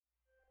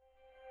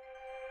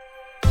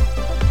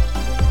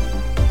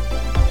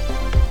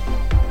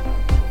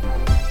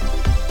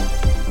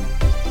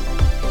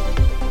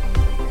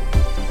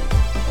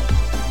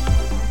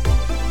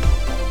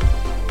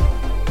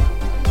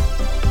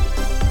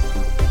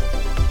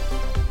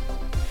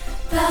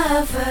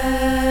the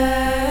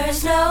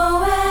first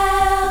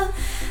Noel,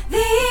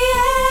 the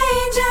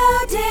angel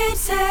did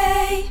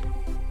say,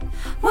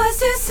 was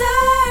to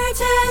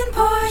certain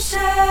poor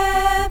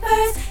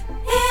shepherds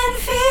in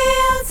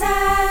fields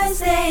as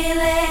they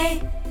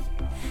lay,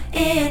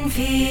 in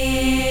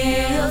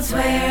fields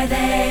where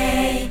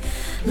they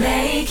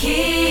lay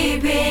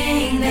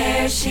keeping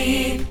their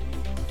sheep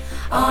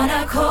on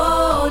a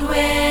cold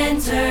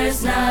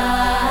winter's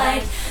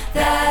night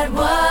that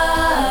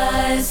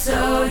was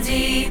so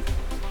deep.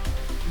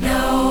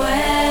 Noel,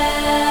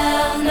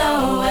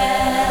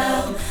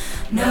 Noel,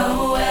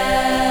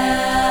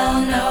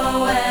 Noel,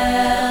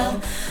 Noel,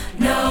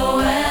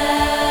 Noel,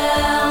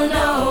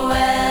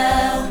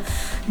 Noel,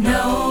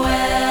 Noel,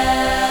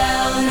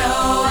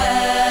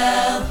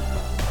 Noel.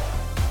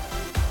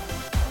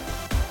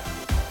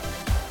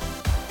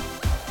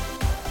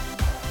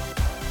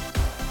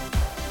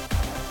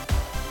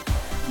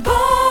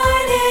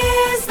 Born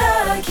is the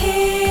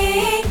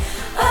King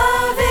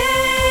of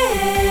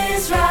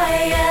Israel.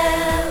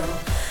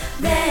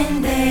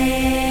 Then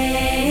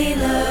they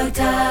looked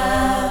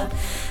up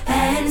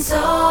and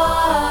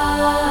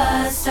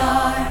saw a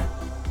star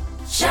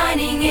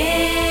shining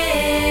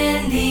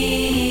in the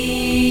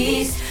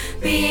east,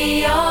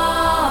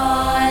 beyond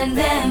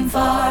them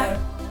far.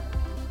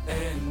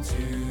 And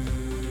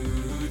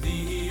to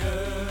the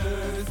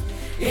earth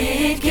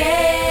It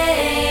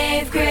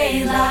gave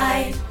great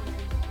light,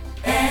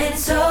 and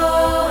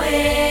so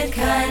it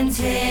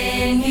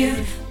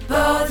continued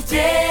both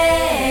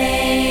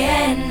day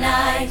and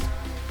night.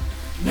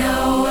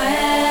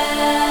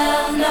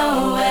 Noel,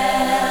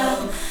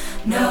 Noel,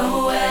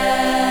 Noel,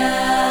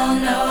 Noel,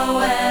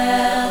 Noel,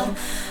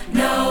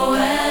 Noel,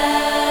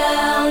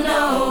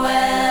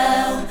 Noel,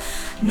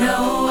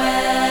 Noel,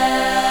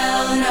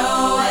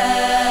 Noel, Noel,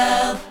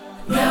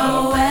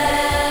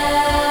 Noel,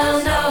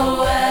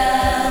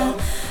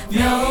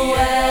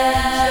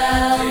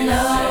 Noel,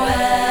 Noel,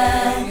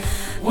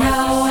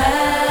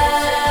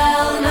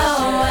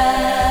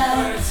 Noel,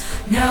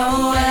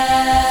 Noel,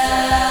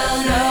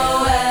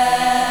 Noel.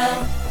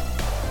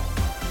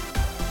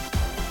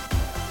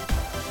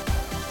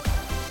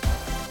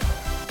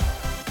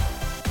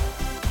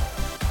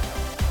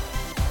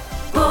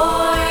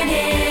 Born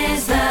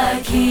is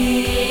the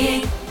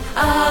King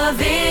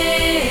of Israel.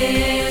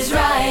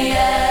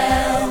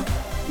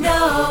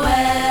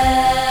 Noel,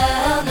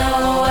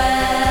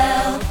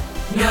 Noel,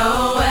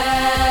 Noel,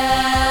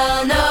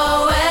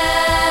 Noel.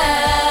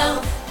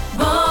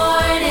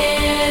 Born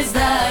is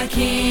the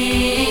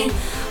King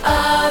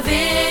of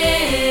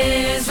Israel.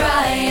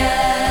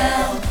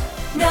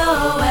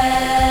 Noel,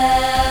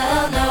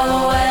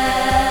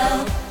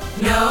 Noel,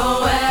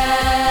 Noel,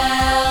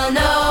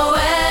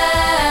 Noel.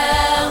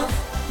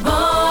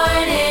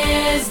 Born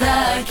is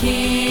the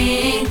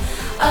King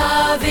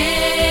of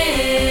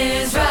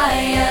Israel.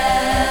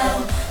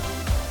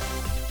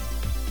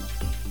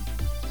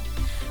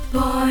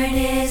 Born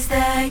is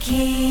the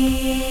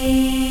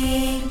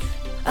King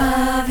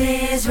of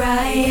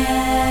Israel.